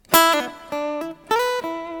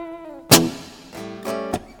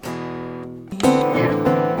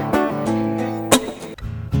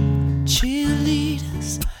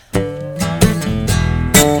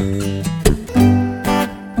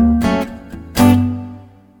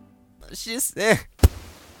just.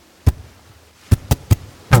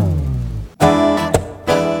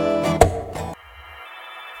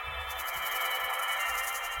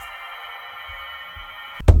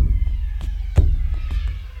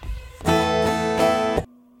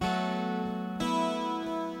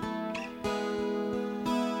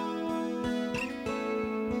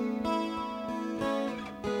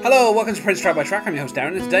 Hello, welcome to Prince Track by Track. I'm your host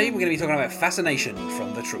Darren, and today we're going to be talking about Fascination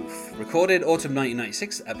from The Truth. Recorded autumn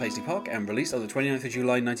 1996 at Paisley Park and released on the 29th of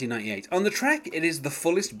July 1998. On the track, it is the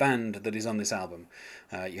fullest band that is on this album.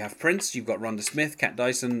 You have Prince, you've got Rhonda Smith, Cat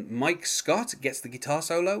Dyson, Mike Scott gets the guitar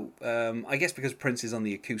solo, I guess because Prince is on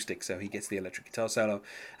the acoustic, so he gets the electric guitar solo,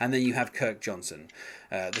 and then you have Kirk Johnson.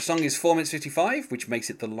 The song is 4 minutes 55, which makes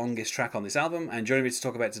it the longest track on this album, and joining me to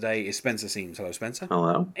talk about today is Spencer Seams. Hello, Spencer.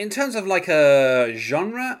 Hello. In terms of like a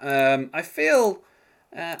genre, I feel,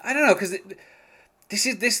 I don't know, because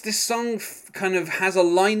this song kind of has a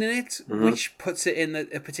line in it, which puts it in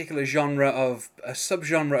a particular genre of, a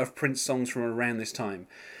subgenre of Prince songs from around this time,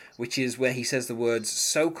 which is where he says the words,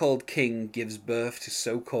 so-called king gives birth to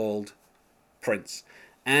so-called prince.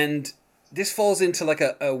 And this falls into like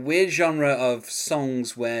a weird genre of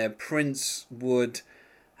songs where Prince would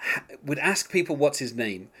ask people what's his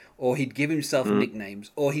name, or he'd give himself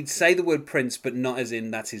nicknames, or he'd say the word Prince but not as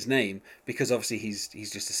in that's his name, because obviously he's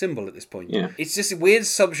just a symbol at this point. Yeah. It's just a weird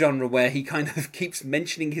subgenre where he kind of keeps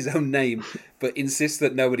mentioning his own name but insists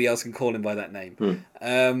that nobody else can call him by that name.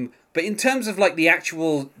 But in terms of like the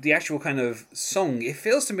actual kind of song, it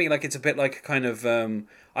feels to me like it's a bit like a kind of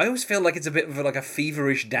I always feel like it's a bit of like a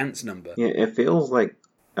feverish dance number. Yeah, it feels like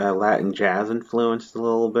Latin jazz influenced a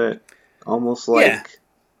little bit, almost like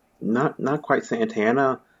not quite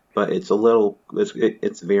Santana, but it's a little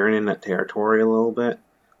it's veering in that territory a little bit.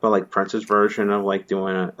 But like Prince's version of like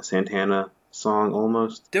doing a Santana song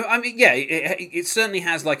almost. I mean, yeah, it certainly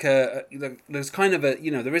has like there's kind of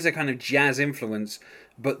there is a kind of jazz influence,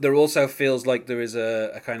 but there also feels like there is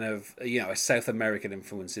a kind of a South American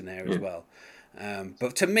influence in there as well.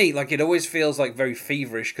 But to me, like, it always feels like very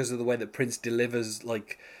feverish because of the way that Prince delivers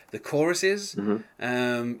like the choruses,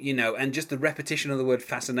 and just the repetition of the word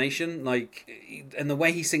fascination, like, and the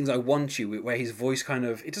way he sings "I Want You," where his voice kind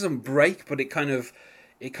of, it doesn't break, but it kind of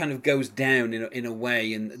goes down in a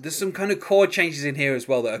way, and there's some kind of chord changes in here as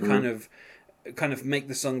well that are kind of make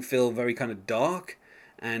the song feel very kind of dark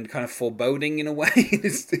and kind of foreboding in a way.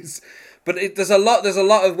 But there's a lot of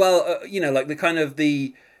like the kind of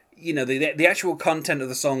the actual content of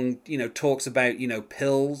the song, talks about,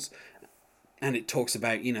 pills, and it talks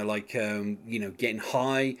about, getting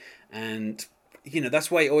high, and,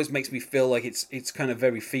 that's why it always makes me feel like it's kind of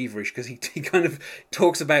very feverish, because he kind of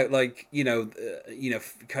talks about, like,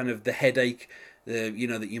 kind of the headache, that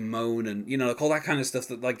you moan, and, like all that kind of stuff,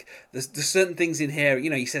 that, like, there's certain things in here,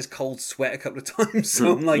 he says cold sweat a couple of times,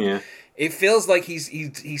 so I'm like, it feels like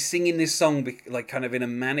he's singing this song like kind of in a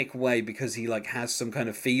manic way because he like has some kind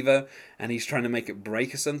of fever and he's trying to make it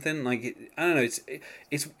break or something. Like, I don't know.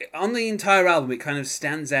 It's on the entire album. It kind of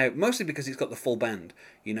stands out mostly because it's got the full band.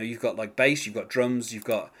 You've got like bass, you've got drums, you've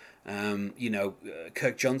got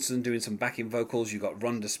Kirk Johnson doing some backing vocals. You've got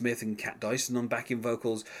Rhonda Smith and Cat Dyson on backing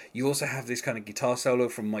vocals. You also have this kind of guitar solo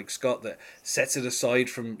from Mike Scott that sets it aside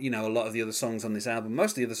from a lot of the other songs on this album.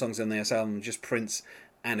 Most of the other songs on this album are just Prince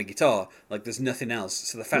and a guitar. Like, there's nothing else.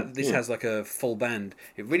 So the fact that this has like a full band,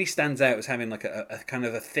 it really stands out as having like a kind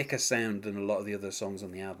of a thicker sound than a lot of the other songs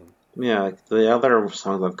on the album. Yeah, like the other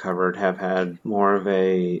songs I've covered have had more of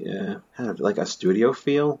a kind of like a studio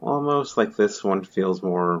feel almost. Like this one feels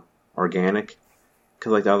more organic,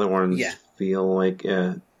 because like the other ones feel like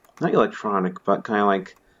not electronic, but kind of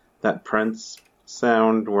like that Prince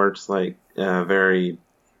sound where it's like very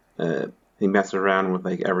he messes around with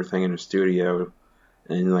like everything in the studio.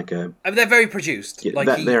 And like I mean, they're very produced. Yeah,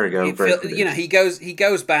 like there we go. He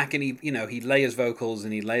goes back and he layers vocals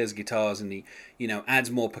and he layers guitars and he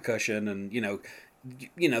adds more percussion, and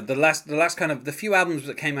the last kind of the few albums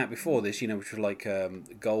that came out before this, which were like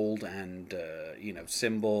Gold and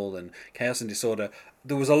Symbol and Chaos and Disorder,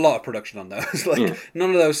 there was a lot of production on those. None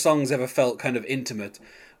of those songs ever felt kind of intimate.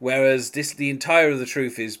 Whereas the entire of The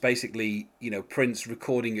Truth is basically Prince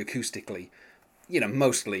recording acoustically.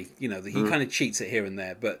 Mostly, he kind of cheats it here and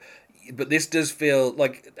there, but this does feel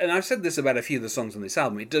like, and I've said this about a few of the songs on this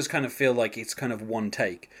album, it does kind of feel like it's kind of one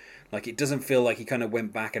take. Like, it doesn't feel like he kind of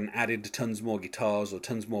went back and added tons more guitars or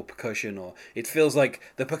tons more percussion, or it feels like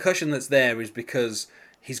the percussion that's there is because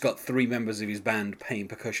he's got 3 members of his band playing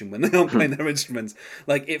percussion when they aren't playing their instruments.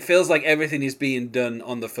 Like, it feels like everything is being done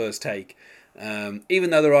on the first take. Even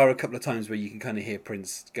though there are a couple of times where you can kind of hear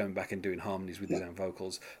Prince going back and doing harmonies with his own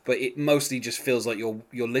vocals, but it mostly just feels like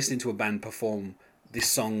you're listening to a band perform this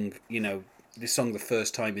song, this song the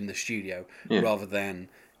first time in the studio, rather than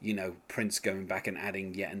Prince going back and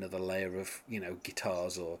adding yet another layer of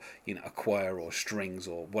guitars or a choir or strings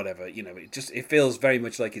or whatever. It feels very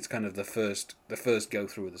much like it's kind of the first go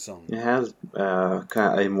through of the song. It has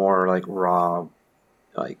kind of a more like raw,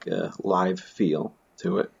 like live feel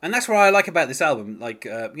to it. And that's what I like about this album. Like,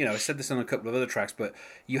 I said this on a couple of other tracks, but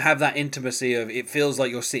you have that intimacy of, it feels like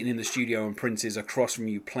you're sitting in the studio and Prince is across from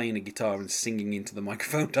you playing a guitar and singing into the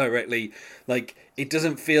microphone directly. Like, it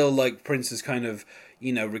doesn't feel like Prince has kind of,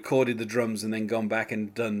 recorded the drums and then gone back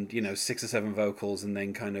and done, 6 or 7 vocals and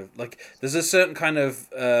then kind of, like, there's a certain kind of,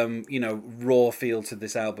 raw feel to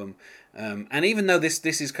this album. And even though this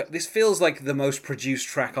feels like the most produced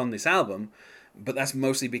track on this album, but that's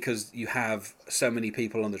mostly because you have so many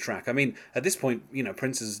people on the track. I mean, at this point,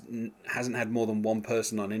 Prince hasn't had more than one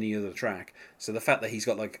person on any other track. So the fact that he's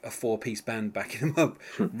got like a 4-piece band backing him up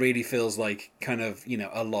really feels like kind of,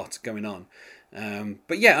 a lot going on.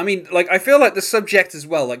 But yeah, I mean, like, I feel like the subject as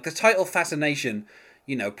well, like the title Fascination,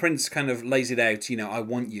 Prince kind of lays it out, I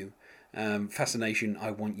want you. Fascination,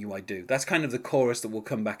 I want you, I do. That's kind of the chorus that will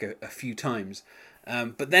come back a few times.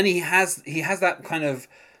 But then he has that kind of,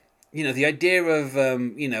 the idea of,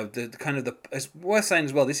 the kind of it's worth saying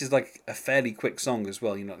as well, this is like a fairly quick song as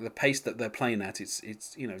well, the pace that they're playing at,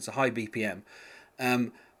 it's a high BPM.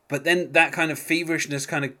 But then that kind of feverishness,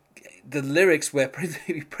 kind of, the lyrics where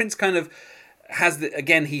Prince kind of has,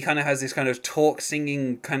 he kind of has this kind of talk,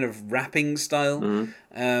 singing, kind of rapping style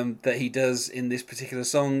that he does in this particular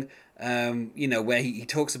song, where he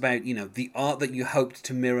talks about, the art that you hoped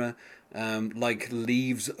to mirror, like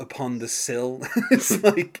leaves upon the sill. It's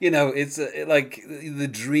like, it's like the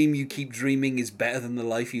dream you keep dreaming is better than the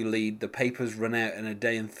life you lead. The papers run out in a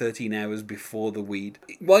day and 13 hours before the weed.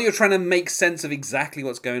 While you're trying to make sense of exactly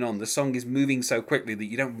what's going on, the song is moving so quickly that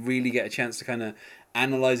you don't really get a chance to kind of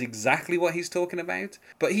analyze exactly what he's talking about.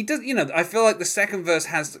 But he does, I feel like the second verse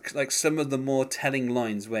has like some of the more telling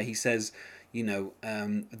lines where he says,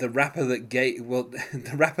 the rapper that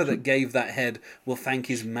gave that head will thank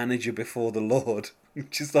his manager before the Lord,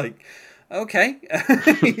 which is like, okay,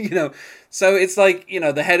 so it's like,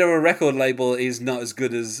 the head of a record label is not as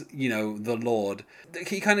good as, the Lord.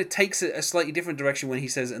 He kind of takes it a slightly different direction when he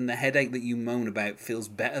says, and the headache that you moan about feels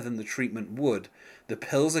better than the treatment would. The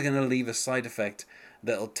pills are going to leave a side effect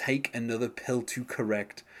that'll take another pill to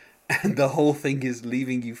correct, and the whole thing is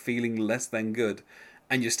leaving you feeling less than good.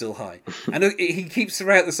 And you're still high. And he keeps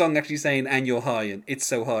throughout the song actually saying, and you're high, and it's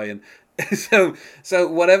so high. And so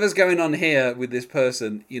whatever's going on here with this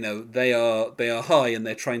person, they are high and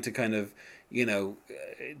they're trying to kind of,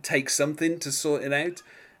 take something to sort it out.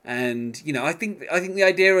 And, I think the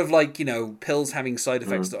idea of like, pills having side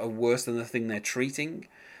effects that are worse than the thing they're treating,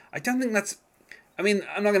 I don't think that's, I mean,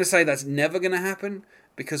 I'm not going to say that's never going to happen,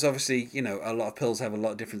 because obviously, a lot of pills have a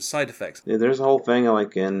lot of different side effects. Yeah, there's a whole thing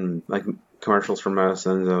like in like commercials for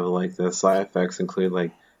medicines of like the side effects include like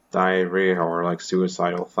diarrhea or like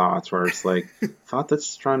suicidal thoughts, where it's like thought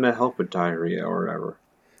that's trying to help with diarrhea or whatever.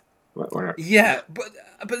 Whatever. Yeah, but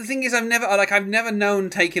the thing is, I've never known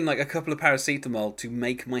taking like a couple of paracetamol to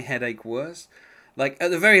make my headache worse. Like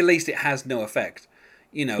at the very least, it has no effect.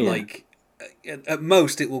 Like at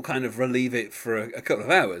most it will kind of relieve it for a couple of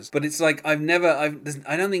hours. But it's like I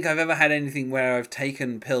don't think I've ever had anything where I've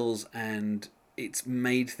taken pills and it's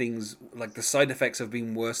made things like the side effects have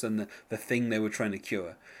been worse than the thing they were trying to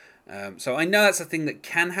cure. So I know that's a thing that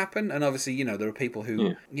can happen, and obviously, there are people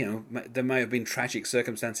who, there may have been tragic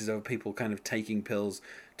circumstances of people kind of taking pills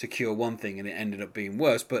to cure one thing and it ended up being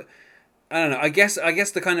worse. But I don't know. I guess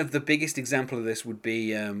the kind of the biggest example of this would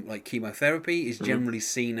be like chemotherapy is generally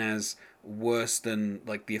seen as worse than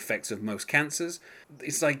like the effects of most cancers.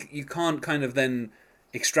 It's like you can't kind of then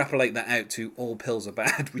extrapolate that out to all pills are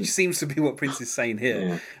bad, which seems to be what Prince is saying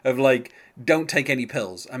here, of like, don't take any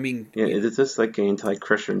pills. I mean, it's just like getting into like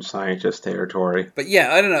Christian Scientist territory. But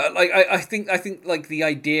yeah, I don't know. Like, I think like the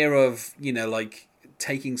idea of like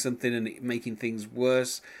taking something and making things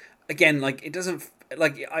worse, again, like it doesn't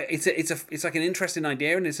like it's like an interesting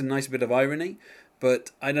idea and it's a nice bit of irony.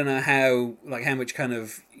 But I don't know how much kind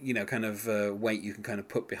of weight you can kind of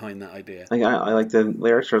put behind that idea. Like I like the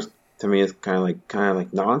lyrics are, to me, is kind of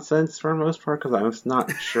like nonsense for the most part, because I'm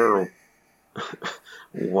not sure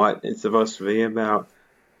what it's supposed to be about.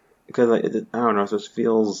 Because I don't know, it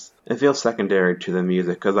feels secondary to the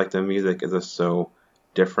music, because like the music is just so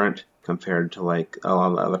different compared to like a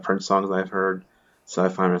lot of the other Prince songs I've heard. So I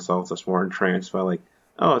find myself just more entranced by like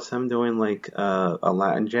oh, it's him doing like a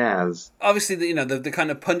Latin jazz. Obviously, the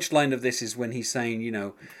kind of punchline of this is when he's saying,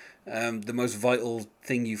 the most vital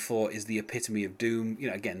thing you fought is the epitome of doom.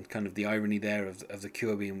 Again, kind of the irony there of the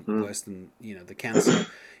cure being worse than the cancer.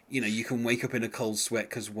 You can wake up in a cold sweat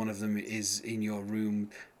because one of them is in your room.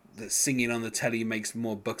 The singing on the telly makes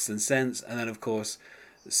more bucks than sense, and then of course,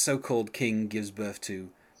 the so-called king gives birth to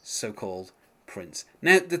so-called Prince.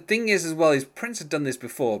 Now the thing is as well is Prince had done this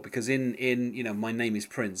before because in My Name Is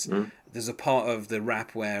Prince, there's a part of the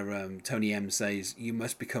rap where Tony M says you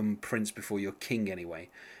must become Prince before you're king anyway.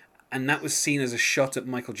 And that was seen as a shot at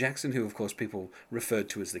Michael Jackson, who, of course, people referred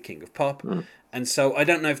to as the king of pop. And so I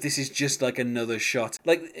don't know if this is just like another shot.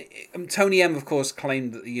 Like, Tony M, of course,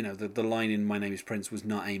 claimed that, the line in My Name is Prince was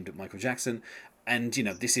not aimed at Michael Jackson. And,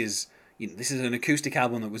 this is an acoustic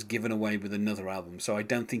album that was given away with another album. So I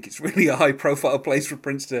don't think it's really a high-profile place for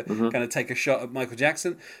Prince to kind of take a shot at Michael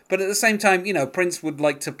Jackson. But at the same time, Prince would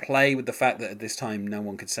like to play with the fact that at this time no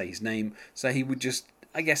one could say his name. So he would just...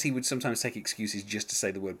 I guess he would sometimes take excuses just to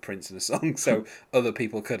say the word Prince in a song so other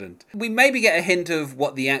people couldn't. We maybe get a hint of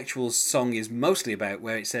what the actual song is mostly about,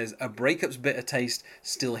 where it says, a breakup's bitter taste,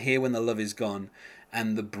 still here when the love is gone,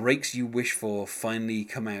 and the breaks you wish for finally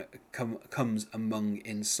comes among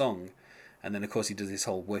in song. And then, of course, he does this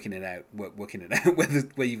whole working it out,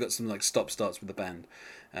 where you've got some like stop starts with the band.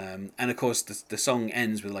 And, of course, the song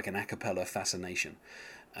ends with like an a cappella fascination.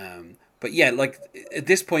 But yeah, like at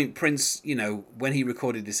this point, Prince, when he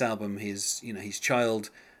recorded this album, his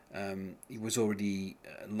child, he was already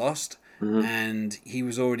lost, and he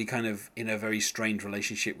was already kind of in a very strained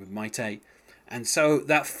relationship with Mayte, and so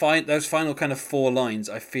those final kind of 4 lines,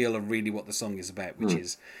 I feel, are really what the song is about, which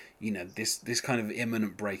is, this kind of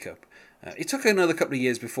imminent breakup. It took another couple of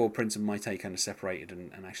years before Prince and Mayte kind of separated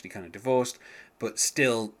and actually kind of divorced, but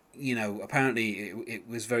still, apparently it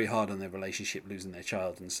was very hard on their relationship losing their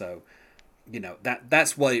child, and so.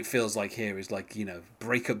 That's what it feels like here is like,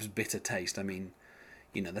 breakup's bitter taste. I mean,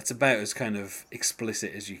 that's about as kind of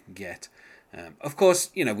explicit as you can get. Of course,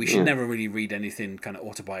 we should never really read anything kind of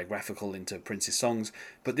autobiographical into Prince's songs,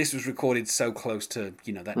 but this was recorded so close to,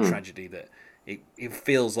 that tragedy that it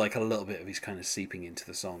feels like a little bit of his kind of seeping into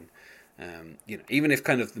the song. Even if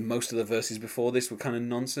kind of most of the verses before this were kind of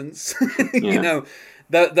nonsense,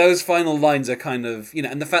 those final lines are kind of,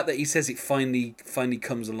 and the fact that he says it finally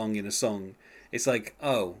comes along in a song, it's like,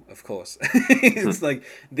 oh, of course, it's like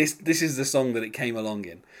this is the song that it came along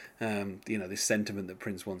in, this sentiment that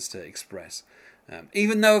Prince wants to express,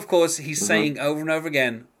 even though of course he's saying over and over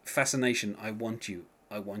again, fascination, I want you,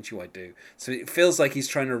 I do. So it feels like he's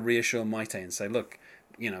trying to reassure Mayte and say, look,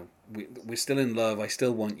 we're still in love, I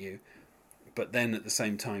still want you. But then at the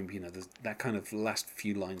same time, that kind of last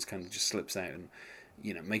few lines kind of just slips out and,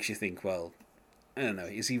 makes you think, well, I don't know,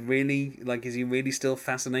 is he really still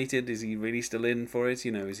fascinated? Is he really still in for it?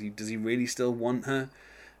 Does he really still want her?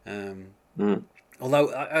 Although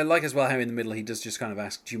I like as well how in the middle he does just kind of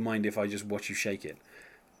ask, do you mind if I just watch you shake it?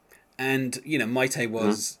 And, Mayte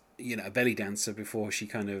was, a belly dancer before she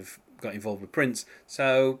kind of got involved with Prince.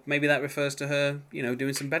 So maybe that refers to her,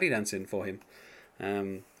 doing some belly dancing for him.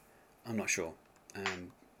 I'm not sure.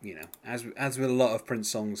 As with a lot of Prince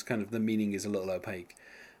songs, kind of the meaning is a little opaque.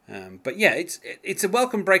 But yeah, it's a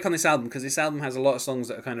welcome break on this album because this album has a lot of songs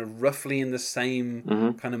that are kind of roughly in the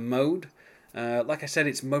same kind of mode. Like I said,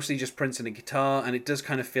 it's mostly just Prince and a guitar, and it does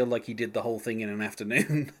kind of feel like he did the whole thing in an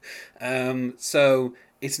afternoon. So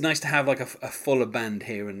it's nice to have like a fuller band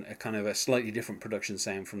here and a kind of a slightly different production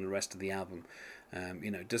sound from the rest of the album.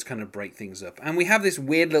 It does kind of break things up. And we have this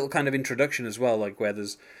weird little kind of introduction as well, like where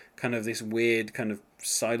there's kind of this weird kind of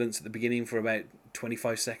silence at the beginning for about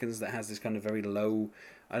 25 seconds that has this kind of very low,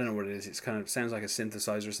 I don't know what it is, it's kind of sounds like a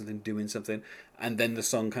synthesizer or something doing something, and then the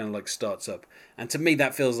song kind of like starts up. And to me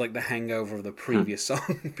that feels like the hangover of the previous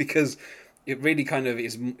song because it really kind of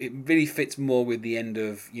is, it really fits more with the end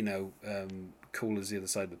of, Cool as the Other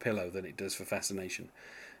Side of the Pillow than it does for Fascination.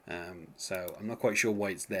 So I'm not quite sure why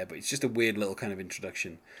it's there, but it's just a weird little kind of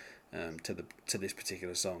introduction to this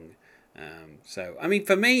particular song. So I mean,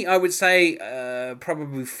 for me, I would say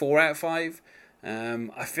probably 4 out of 5.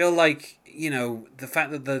 I feel like the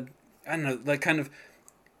fact that I don't know, like kind of,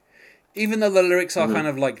 even though the lyrics are kind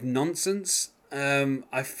of like nonsense,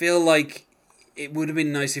 I feel like it would have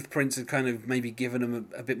been nice if Prince had kind of maybe given them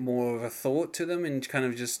a bit more of a thought to them and kind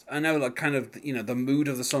of just, I know like kind of, the mood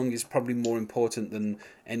of the song is probably more important than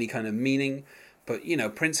any kind of meaning, but,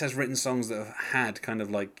 Prince has written songs that have had kind of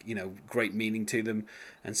like, great meaning to them.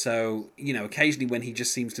 And so, occasionally when he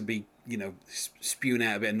just seems to be, spewing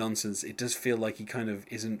out a bit of nonsense, it does feel like he kind of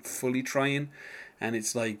isn't fully trying. And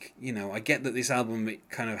it's like, I get that this album, it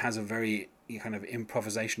kind of has a very, kind of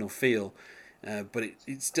improvisational feel. But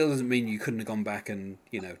it still doesn't mean you couldn't have gone back and,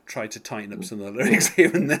 tried to tighten up some of the lyrics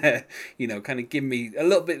here and there. Kind of give me a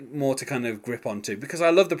little bit more to kind of grip onto, because I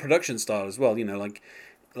love the production style as well.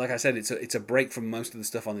 Like I said, it's a break from most of the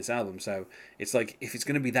stuff on this album. So it's like, if it's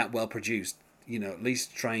going to be that well produced, at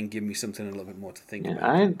least try and give me something a little bit more to think about.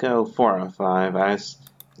 I'd go 4 out of 5. I just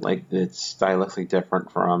like it's stylistically different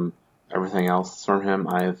from everything else from him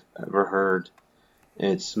I've ever heard.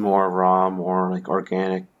 It's more raw, more like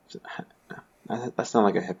organic. That sounds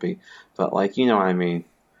like a hippie, but like, you know what I mean.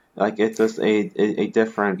 Like, it's just a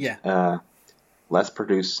different, less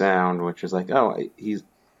produced sound, which is like, oh, I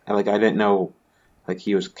didn't know, like,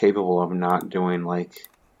 he was capable of not going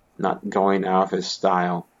out of his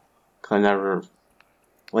style. 'Cause I never,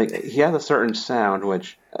 like, he has a certain sound,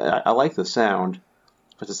 which I like the sound,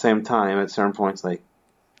 but at the same time, at certain points, like,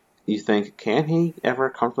 you think, can he ever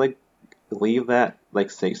comfortably leave that, like,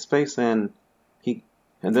 safe space? And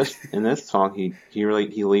in this song, he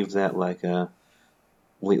leaves that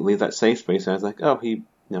leave that safe space. And I was like, oh,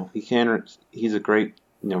 he's a great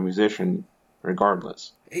musician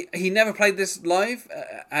regardless. He never played this live,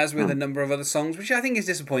 as with a number of other songs, which I think is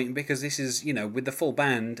disappointing, because this is, with the full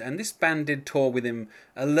band, and this band did tour with him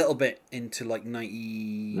a little bit into like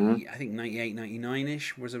 90, I think 98,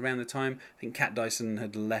 99-ish was around the time. I think Cat Dyson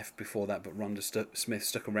had left before that, but Rhonda Smith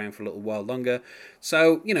stuck around for a little while longer.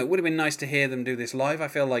 So, it would have been nice to hear them do this live. I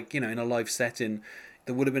feel like, in a live setting,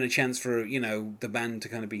 there would have been a chance for, the band to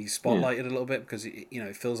kind of be spotlighted a little bit, because,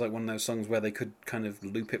 it feels like one of those songs where they could kind of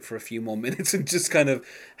loop it for a few more minutes and just kind of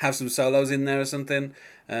have some solos in there or something.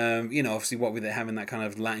 Obviously what with it having that kind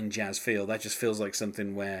of Latin jazz feel, that just feels like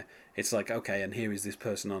something where it's like, okay, and here is this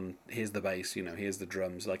person on, here's the bass, here's the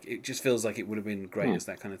drums. Like, it just feels like it would have been great as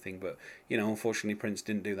that kind of thing. But, unfortunately Prince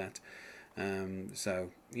didn't do that. So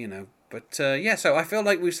I feel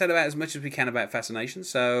like we've said about as much as we can about Fascination.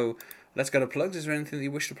 So let's go to plugs. Is there anything that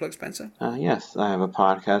you wish to plug, Spencer? Yes, I have a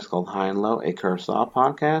podcast called High and Low, a Kurosawa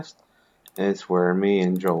podcast. It's where me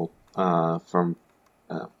and Joel from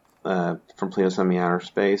Pluto Semi Outer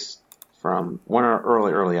Space, from one of our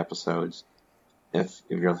early episodes, if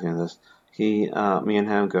you're listening to this, me and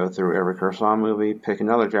him go through every Kurosawa movie, pick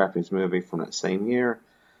another Japanese movie from that same year,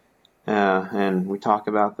 and we talk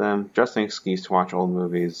about them. Just an excuse to watch old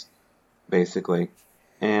movies, basically.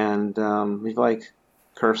 And we like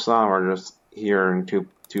Kurosawa, just hearing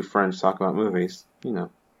two friends talk about movies.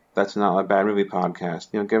 That's not a bad movie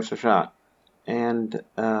podcast. Give us a shot. And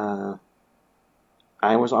I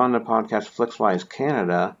was on the podcast Flixwise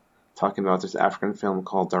Canada talking about this African film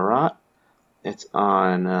called Darat. It's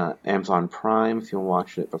on Amazon Prime if you'll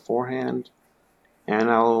watch it beforehand.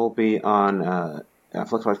 And I'll be on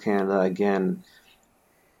Flixwise Canada again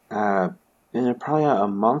in probably a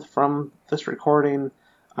month from this recording.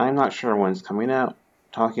 I'm not sure when it's coming out.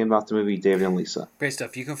 Talking about the movie David and Lisa. Great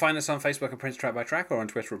stuff. You can find us on Facebook at Prince Track by Track, or on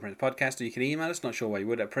Twitter at Prince Podcast, or you can email us, not sure why you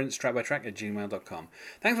would, at princetrackbytrack@gmail.com.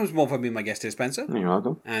 Thanks once more for being my guest here, Spencer. You're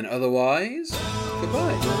welcome. And otherwise,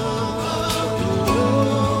 goodbye.